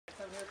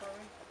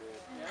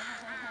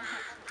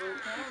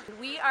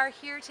are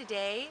here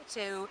today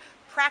to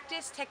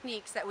practice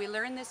techniques that we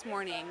learned this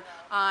morning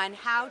on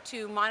how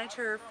to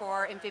monitor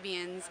for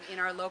amphibians in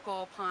our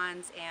local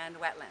ponds and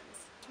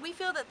wetlands. We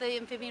feel that the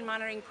amphibian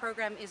monitoring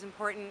program is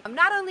important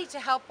not only to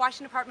help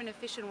Washington Department of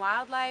Fish and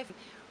Wildlife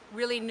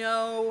really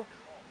know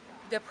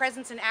the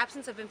presence and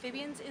absence of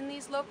amphibians in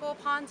these local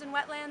ponds and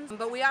wetlands,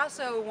 but we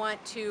also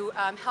want to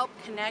help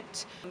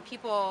connect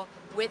people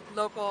with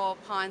local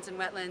ponds and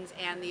wetlands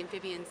and the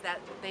amphibians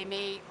that they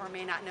may or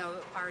may not know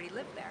already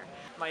live there.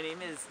 My name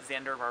is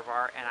Xander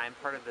Varvar, and I'm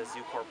part of the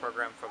ZooCorps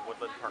program from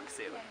Woodland Park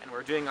Zoo, and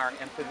we're doing our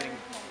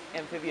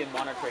amphibian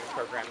monitoring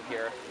program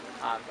here,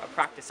 a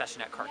practice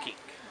session at Carkeek.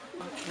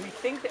 We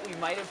think that we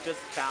might have just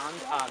found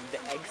the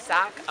egg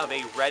sac of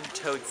a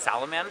red-toed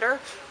salamander,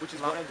 which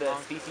is one of the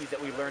species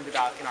that we learned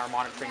about in our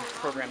monitoring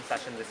program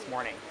session this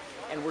morning.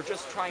 And we're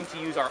just trying to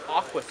use our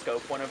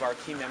aquascope. One of our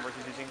team members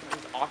is using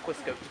his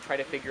aquascope to try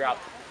to figure out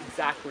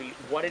exactly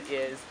what it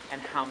is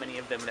and how many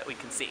of them that we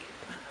can see.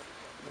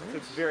 So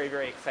it's very,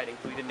 very exciting.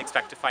 We didn't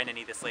expect to find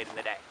any this late in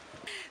the day.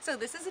 So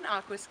this is an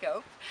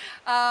aquascope,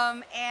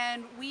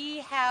 and we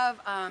have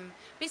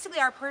basically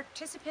our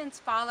participants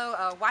follow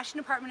a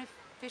Washington Department of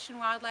Fish and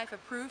Wildlife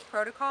approved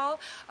protocol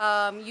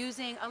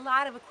using a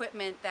lot of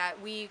equipment that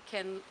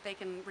they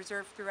can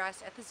reserve through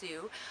us at the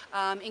zoo,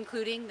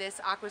 including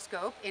this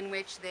aquascope in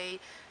which they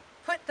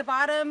put the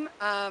bottom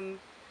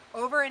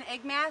over an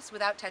egg mass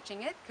without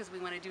touching it, because we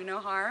want to do no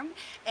harm,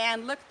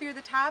 and look through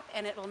the top,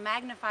 and it will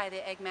magnify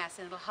the egg mass,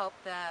 and it'll help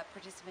the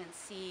participants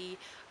see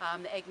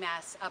the egg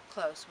mass up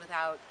close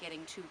without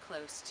getting too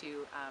close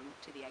to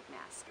the egg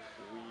mass.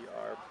 We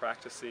are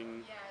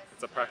practicing,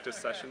 it's a practice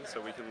session, so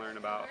we can learn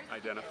about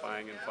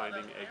identifying and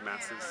finding egg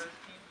masses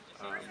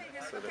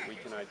so that we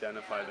can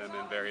identify them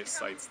in various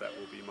sites that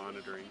we'll be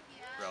monitoring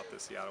throughout the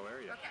Seattle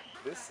area.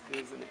 This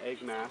is an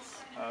egg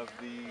mass of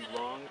the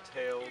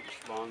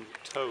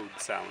long-toed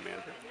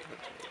salamander.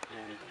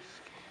 And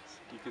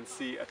you can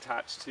see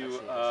attached to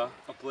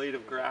a blade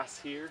of grass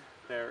here,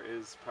 there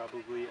is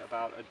probably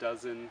about a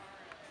dozen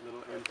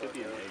little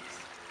amphibian eggs.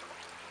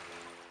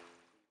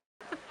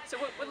 So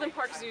what Woodland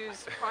Park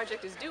Zoo's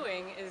project is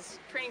doing is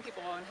training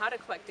people on how to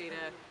collect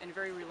data in a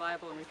very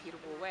reliable and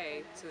repeatable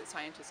way so that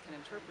scientists can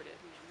interpret it.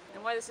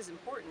 And why this is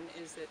important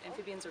is that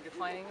amphibians are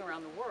declining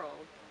around the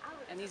world,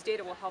 and these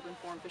data will help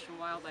inform Fish and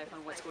Wildlife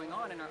on what's going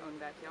on in our own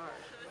backyard.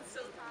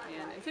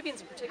 And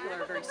amphibians in particular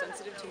are very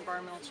sensitive to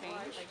environmental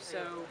change,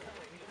 so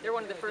they're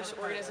one of the first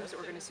organisms that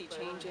we're going to see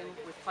change in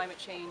with climate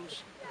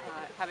change,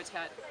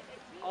 habitat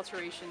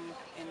alteration,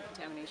 and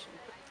contamination.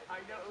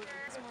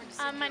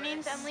 My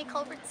name's Emily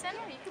Culbertson.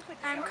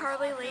 I'm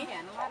Carly Lee.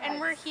 And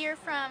we're here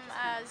from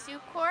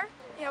ZooCorps.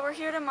 Yeah, we're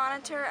here to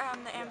monitor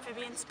the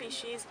amphibian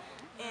species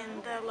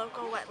in the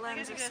local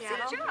wetlands of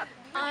Seattle.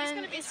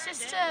 It's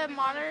just to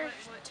monitor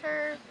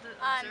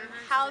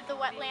how the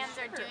wetlands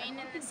are doing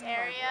in this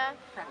area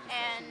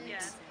and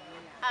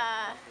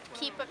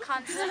keep a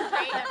constant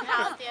rate of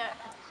how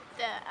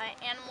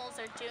the animals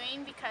are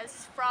doing,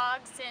 because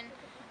frogs and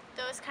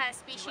those kind of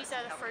species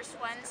are the first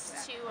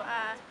ones to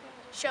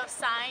show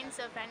signs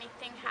of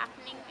anything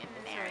happening in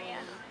an area.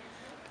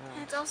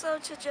 And it's also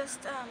to just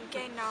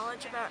gain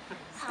knowledge about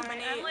how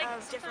many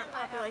of different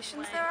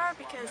populations there are,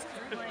 because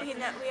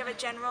we have a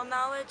general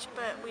knowledge,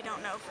 but we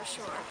don't know for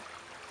sure.